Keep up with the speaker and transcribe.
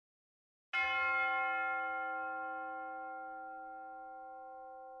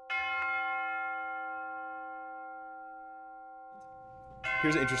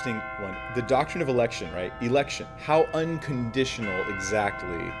Here's an interesting one. The doctrine of election, right? Election. How unconditional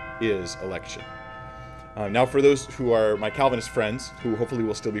exactly is election? Now, for those who are my Calvinist friends, who hopefully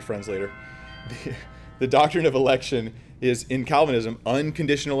will still be friends later, the doctrine of election is, in Calvinism,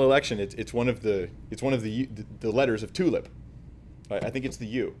 unconditional election. It's one of the letters of tulip. I think it's the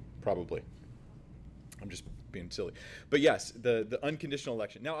U, probably. I'm just being silly. But yes, the unconditional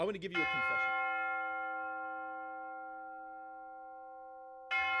election. Now, I want to give you a confession.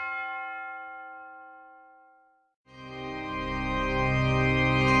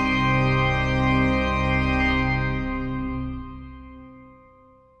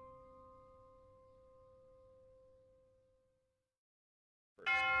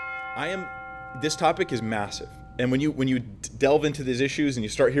 This topic is massive. And when you delve into these issues and you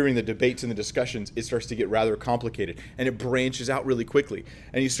start hearing the debates and the discussions, it starts to get rather complicated, and it branches out really quickly.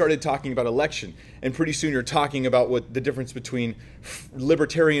 And you started talking about election, and pretty soon you're talking about what the difference between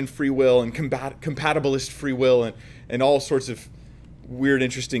libertarian free will and compatibilist free will and all sorts of weird,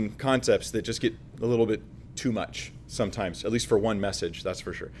 interesting concepts that just get a little bit too much sometimes, at least for one message, that's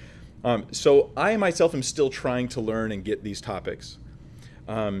for sure. So I myself am still trying to learn and get these topics.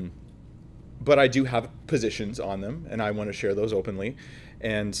 But I do have positions on them, and I want to share those openly.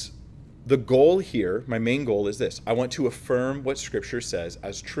 And the goal here, my main goal is this. I want to affirm what Scripture says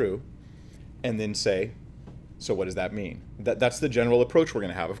as true, and then say, so what does that mean? That's the general approach we're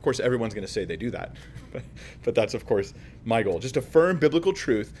going to have. Of course, everyone's going to say they do that. But that's, of course, my goal. Just affirm biblical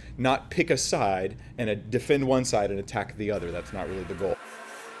truth, not pick a side and defend one side and attack the other. That's not really the goal.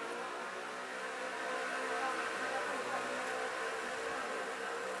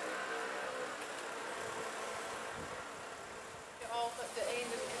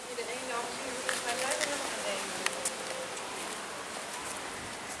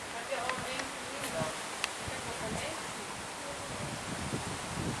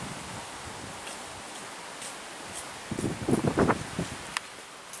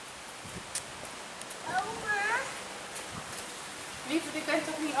 Lieve, ik ben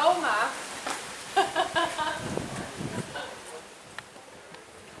toch niet oma?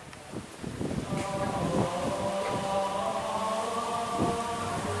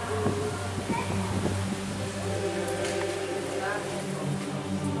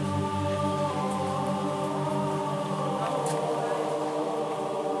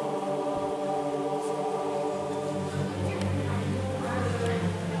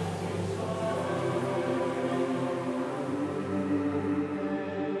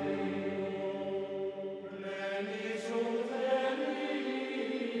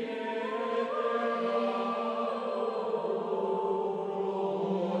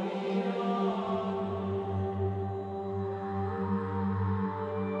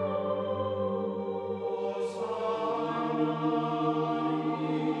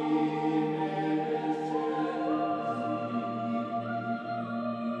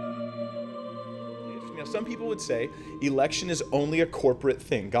 Some people would say election is only a corporate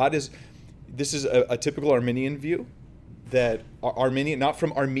thing. This is a typical Arminian view, that Arminian, not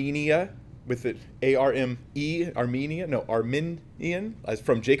from Armenia, with the A-R-M-E, Armenia, no, Arminian, as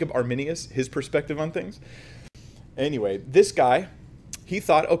from Jacob Arminius, his perspective on things. Anyway, this guy, he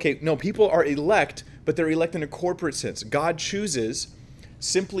thought, okay, no, people are elect, but they're elect in a corporate sense. God chooses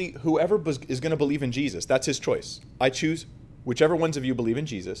simply whoever is going to believe in Jesus. That's his choice. I choose whichever ones of you believe in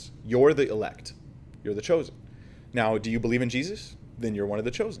Jesus, you're the elect. You're the chosen. Now, do you believe in Jesus? Then you're one of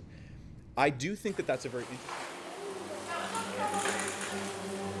the chosen. I do think that that's a very interesting...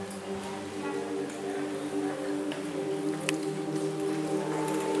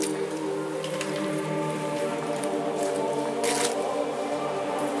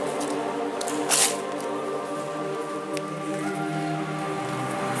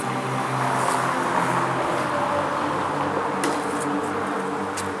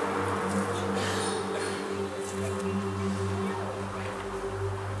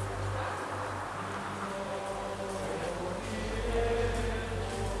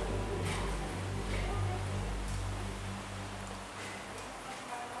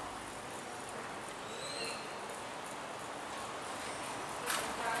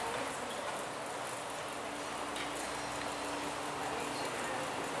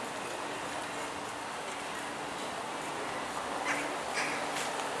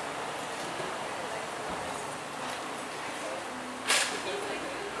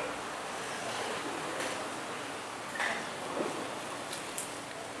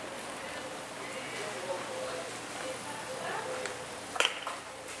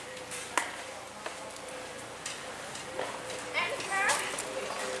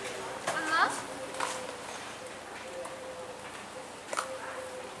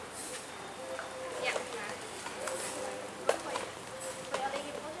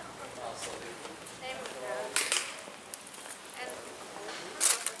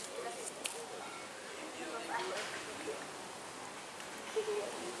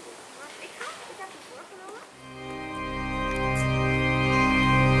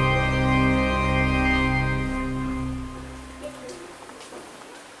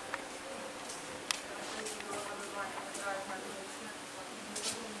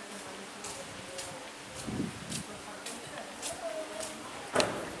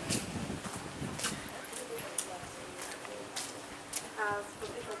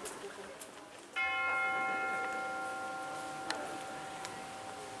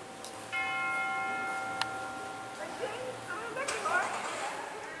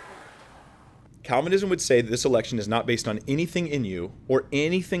 Calvinism would say that this election is not based on anything in you or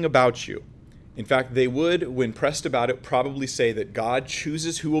anything about you. In fact, they would, when pressed about it, probably say that God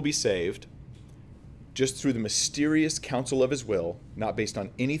chooses who will be saved just through the mysterious counsel of his will, not based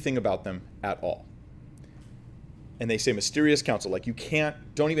on anything about them at all. And they say mysterious counsel, like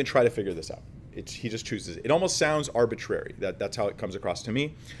don't even try to figure this out. He just chooses. It almost sounds arbitrary. That's how it comes across to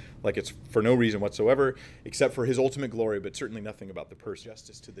me. Like it's for no reason whatsoever, except for his ultimate glory, but certainly nothing about the person.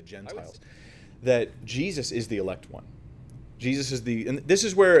 Justice to the Gentiles. That Jesus is the elect one. Jesus is and this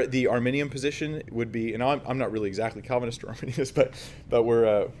is where the Arminian position would be, and I'm not really exactly Calvinist or Arminius, but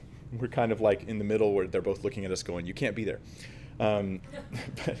we're kind of like in the middle where they're both looking at us going, you can't be there.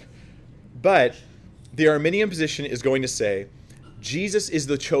 But the Arminian position is going to say, Jesus is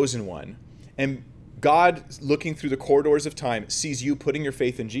the chosen one, and God, looking through the corridors of time, sees you putting your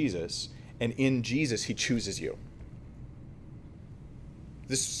faith in Jesus, and in Jesus, he chooses you.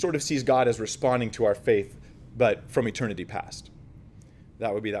 This sort of sees God as responding to our faith, but from eternity past.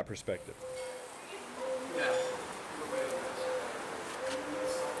 That would be that perspective.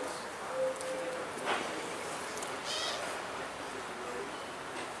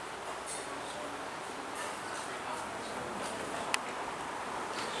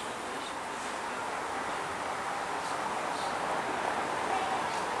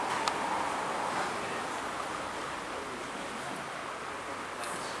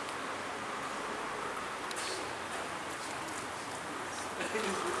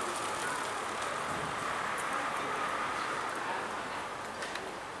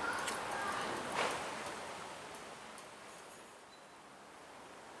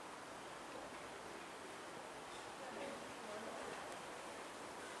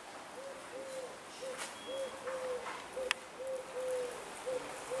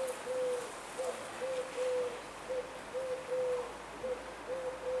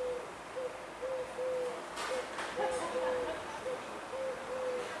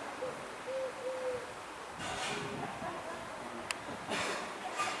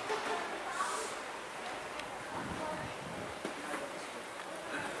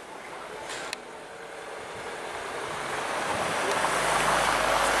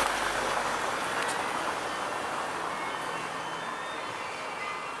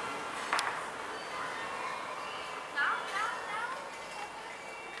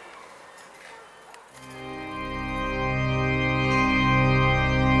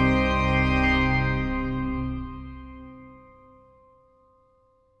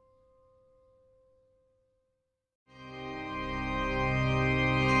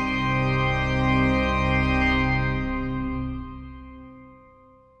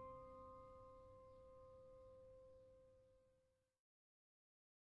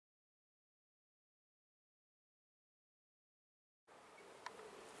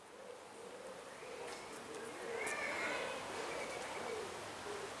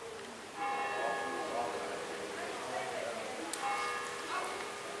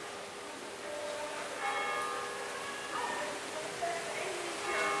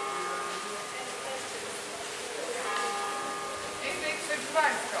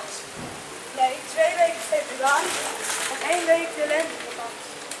 Nee, 2 weken februari en 1 week de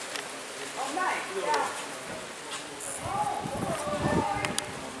lentevakantie. Oh, mij? Ja.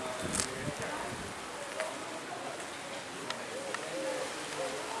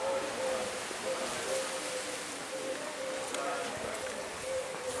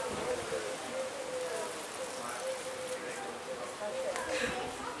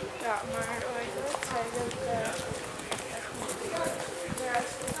 Ja, maar hoe heet het? Zij wil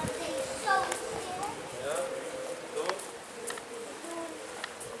echt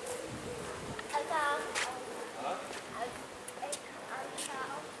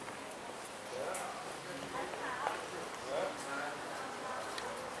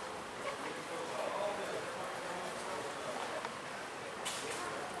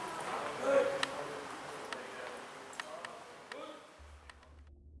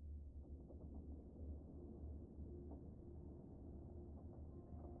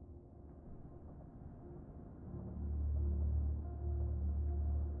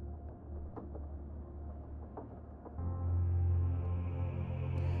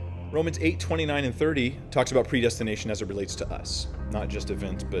Romans 8, 29 and 30 talks about predestination as it relates to us. Not just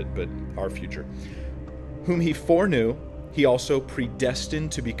events, but our future. Whom he foreknew, he also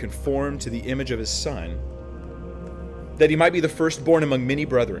predestined to be conformed to the image of his Son, that he might be the firstborn among many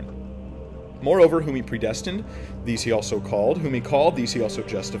brethren. Moreover, whom he predestined, these he also called. Whom he called, these he also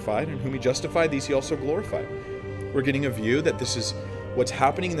justified. And whom he justified, these he also glorified. We're getting a view that this is what's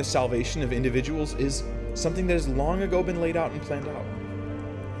happening in the salvation of individuals is something that has long ago been laid out and planned out.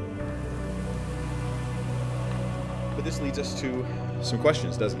 But this leads us to some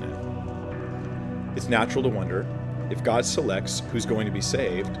questions, doesn't it? It's natural to wonder, if God selects who's going to be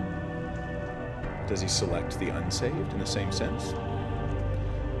saved, does he select the unsaved in the same sense?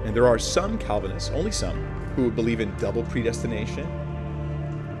 And there are some Calvinists, only some, who would believe in double predestination.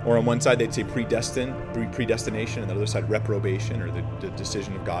 Or on one side they'd say predestination, and on the other side reprobation, or the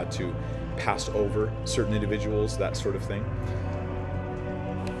decision of God to pass over certain individuals, that sort of thing.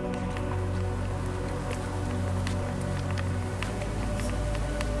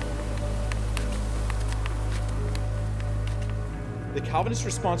 The Calvinist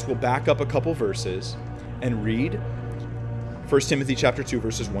response will back up a couple verses and read 1 Timothy chapter 2,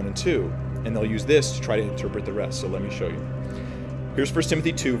 verses 1 and 2. And they'll use this to try to interpret the rest. So let me show you. Here's 1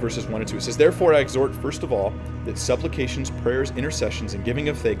 Timothy 2, verses 1 and 2. It says, "Therefore I exhort, first of all, that supplications, prayers, intercessions, and giving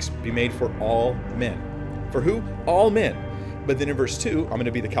of thanks be made for all men." For who? All men. But then in verse 2, I'm going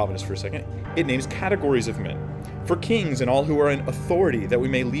to be the Calvinist for a second, it names categories of men. "For kings and all who are in authority, that we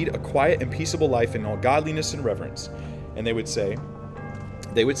may lead a quiet and peaceable life in all godliness and reverence." And they would say,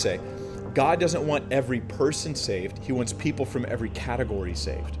 God doesn't want every person saved. He wants people from every category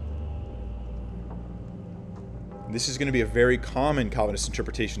saved. This is going to be a very common Calvinist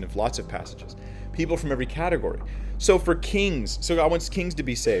interpretation of lots of passages. People from every category. So for kings, so God wants kings to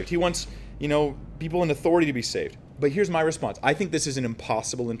be saved. He wants, people in authority to be saved. But here's my response. I think this is an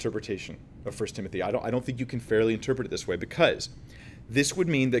impossible interpretation of 1 Timothy. I don't think you can fairly interpret it this way, because this would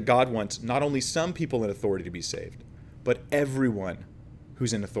mean that God wants not only some people in authority to be saved, but everyone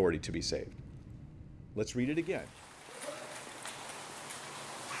who's in authority to be saved. Let's read it again.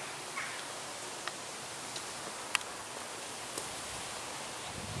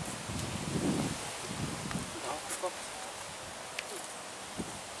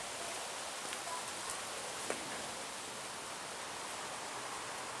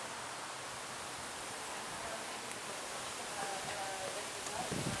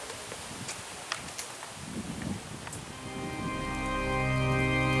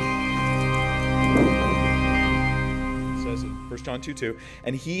 John 2:2,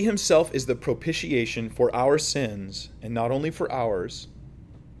 "And he himself is the propitiation for our sins, and not only for ours,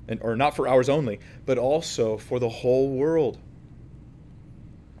 or not for ours only, but also for the whole world."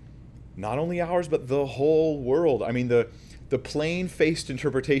 Not only ours, but the whole world. I mean, the plain-faced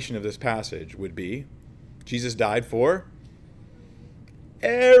interpretation of this passage would be, Jesus died for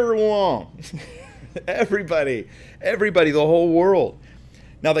everyone. Everybody, the whole world.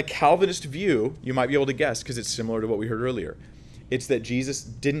 Now, the Calvinist view, you might be able to guess, because it's similar to what we heard earlier. It's that Jesus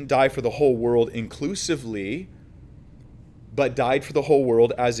didn't die for the whole world inclusively, but died for the whole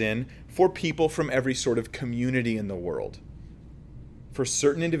world as in for people from every sort of community in the world. For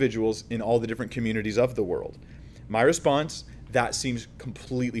certain individuals in all the different communities of the world. My response, that seems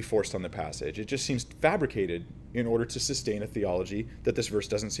completely forced on the passage. It just seems fabricated in order to sustain a theology that this verse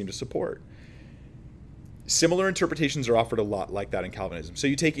doesn't seem to support. Similar interpretations are offered a lot like that in Calvinism. So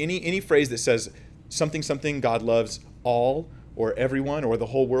you take any phrase that says something, God loves all, or everyone, or the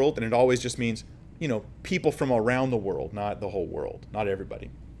whole world, and it always just means, people from around the world, not the whole world, not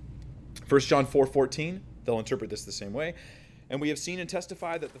everybody. 1 John 4:14, they'll interpret this the same way. "And we have seen and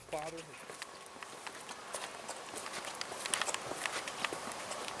testified that the Father..."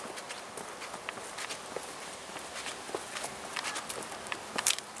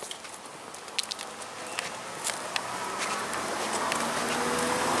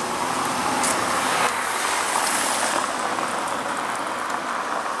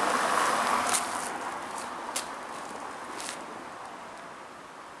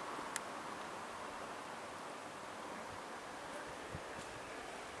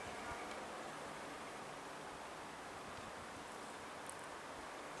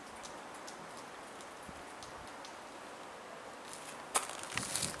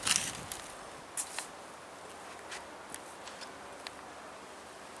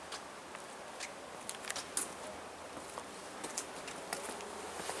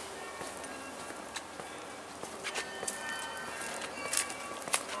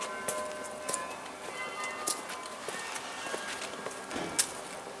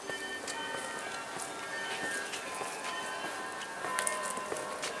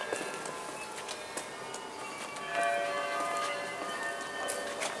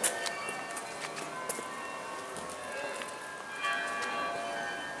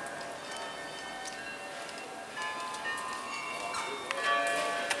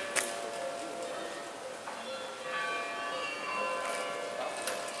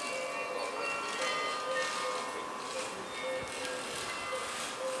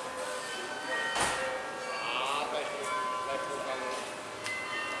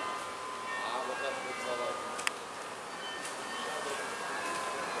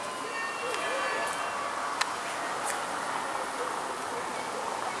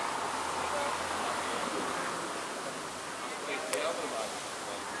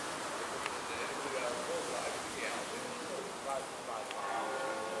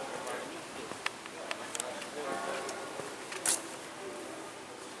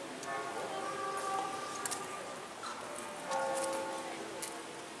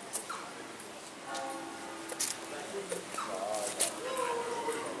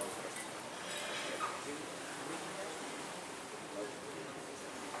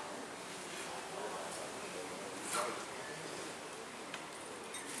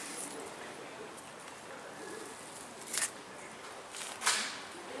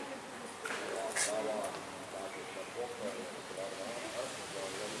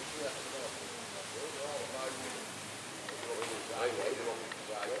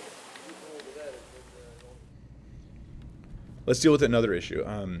 Let's deal with another issue.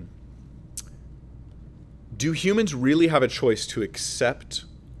 Do humans really have a choice to accept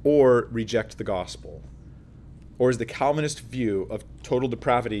or reject the gospel? Or is the Calvinist view of total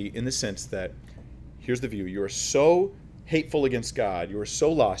depravity in the sense that, here's the view, you are so hateful against God, you are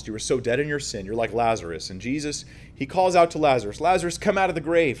so lost, you are so dead in your sin, you're like Lazarus, and Jesus, he calls out to Lazarus, Lazarus, come out of the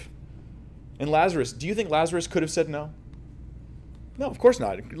grave. And Lazarus, do you think Lazarus could have said no? No, of course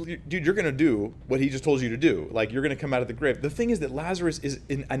not. Dude, you're going to do what he just told you to do. Like, you're going to come out of the grave. The thing is that Lazarus is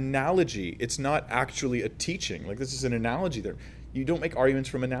an analogy. It's not actually a teaching. Like, this is an analogy there. You don't make arguments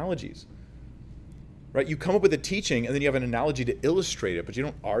from analogies. Right? You come up with a teaching, and then you have an analogy to illustrate it, but you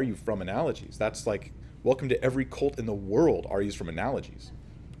don't argue from analogies. That's like, welcome to every cult in the world argues from analogies.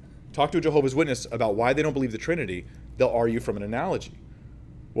 Talk to a Jehovah's Witness about why they don't believe the Trinity. They'll argue from an analogy.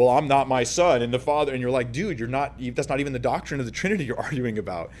 Well, I'm not my son and the Father. And you're like, dude, you're not, that's not even the doctrine of the Trinity you're arguing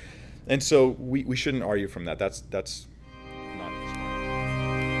about. And so we shouldn't argue from that. That's not smart.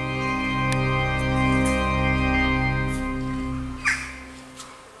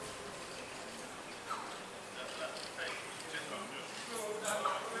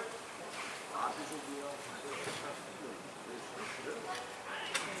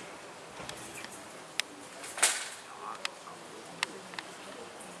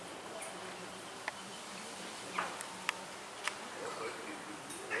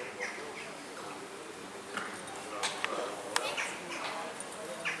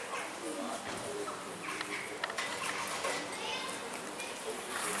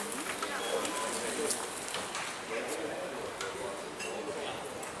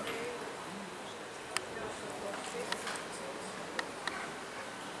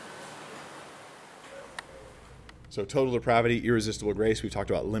 So total depravity, irresistible grace. We've talked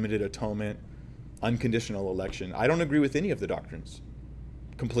about limited atonement, unconditional election. I don't agree with any of the doctrines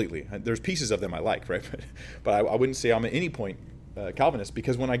completely. There's pieces of them I like, right? But I wouldn't say I'm at any point Calvinist,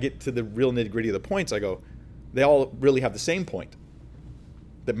 because when I get to the real nitty-gritty of the points, I go, they all really have the same point,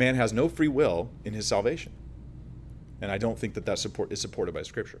 that man has no free will in his salvation. And I don't think that is supported by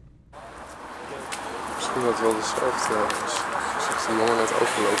Scripture. Misschien dat wel dezelfde als de jongen net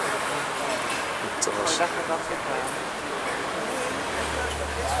overlopen. Het was...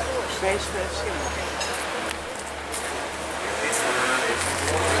 Steeds verschillend.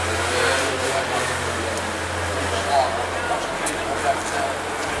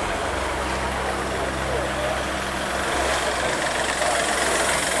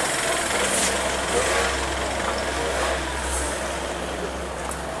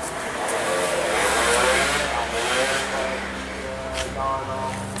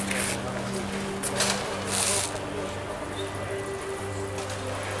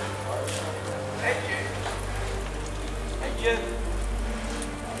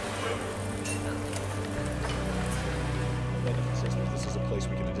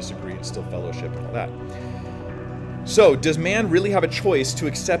 So, does man really have a choice to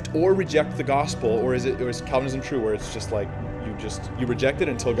accept or reject the gospel, or is Calvinism true, where it's just like you reject it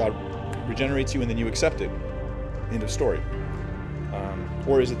until God regenerates you and then you accept it? End of story.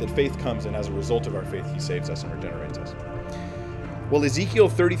 Or is it that faith comes and as a result of our faith He saves us and regenerates us? Well, Ezekiel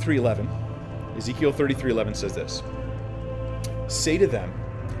 33:11 says this: "Say to them,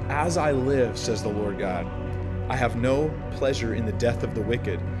 as I live, says the Lord God, I have no pleasure in the death of the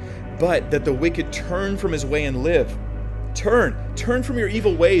wicked, but that the wicked turn from his way and live. Turn from your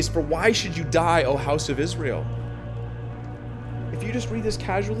evil ways, for why should you die, O house of Israel?" If you just read this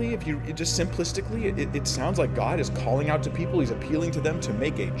casually, just simplistically, it sounds like God is calling out to people. He's appealing to them to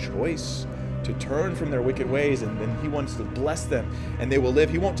make a choice, to turn from their wicked ways, and then He wants to bless them, and they will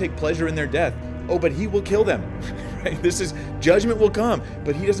live. He won't take pleasure in their death. Oh, but He will kill them. Right? Judgment will come,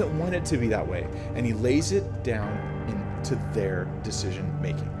 but He doesn't want it to be that way. And He lays it down into their decision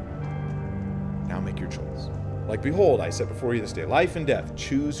making. Now make your choice. Like, behold, I set before you this day life and death.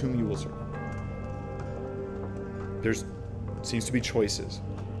 Choose whom you will serve. There's seems to be choices.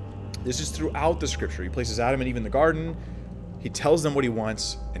 This is throughout the Scripture. He places Adam and Eve in the garden. He tells them what He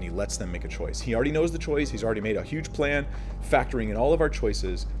wants, and He lets them make a choice. He already knows the choice. He's already made a huge plan, factoring in all of our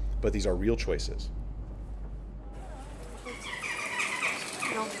choices, but these are real choices.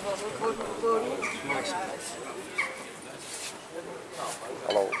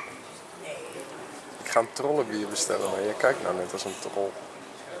 Hallo. Ik ga een trollenbier bestellen, maar je kijkt nou net als een troll.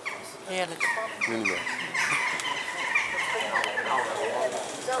 Heerlijk. Nu niet meer.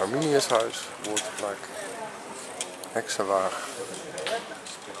 Arminius House, woordplek. Heksenwagen.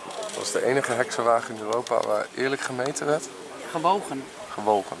 Dat was de enige heksenwagen in Europa waar eerlijk gemeten werd. Gewogen.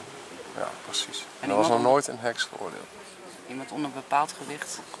 Gewogen, ja precies. En er was nog nooit een heks veroordeeld. Iemand onder een bepaald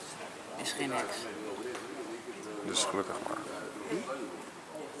gewicht is geen heks. Dus gelukkig maar.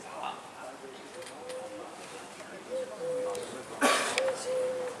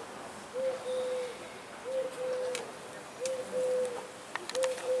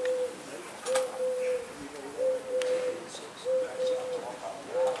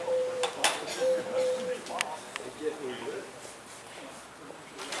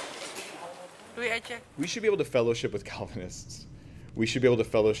 We should be able to fellowship with Calvinists. We should be able to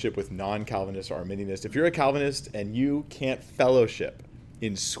fellowship with non-Calvinists or Arminianists. If you're a Calvinist and you can't fellowship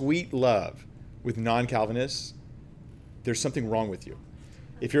in sweet love with non-Calvinists, there's something wrong with you.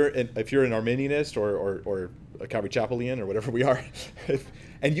 If you're an Arminianist or a Calvary Chapelian or whatever we are,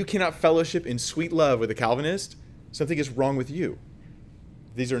 and you cannot fellowship in sweet love with a Calvinist, something is wrong with you.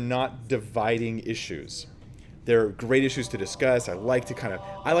 These are not dividing issues. They're great issues to discuss. I like to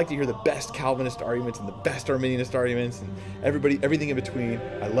hear the best Calvinist arguments and the best Arminianist arguments and everything in between.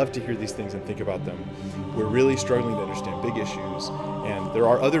 I love to hear these things and think about them. We're really struggling to understand big issues, and there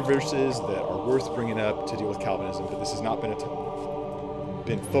are other verses that are worth bringing up to deal with Calvinism, but this has not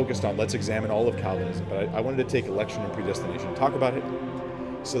been focused on. Let's examine all of Calvinism. But I wanted to take election and predestination and talk about it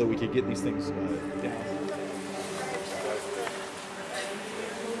so that we could get these things down.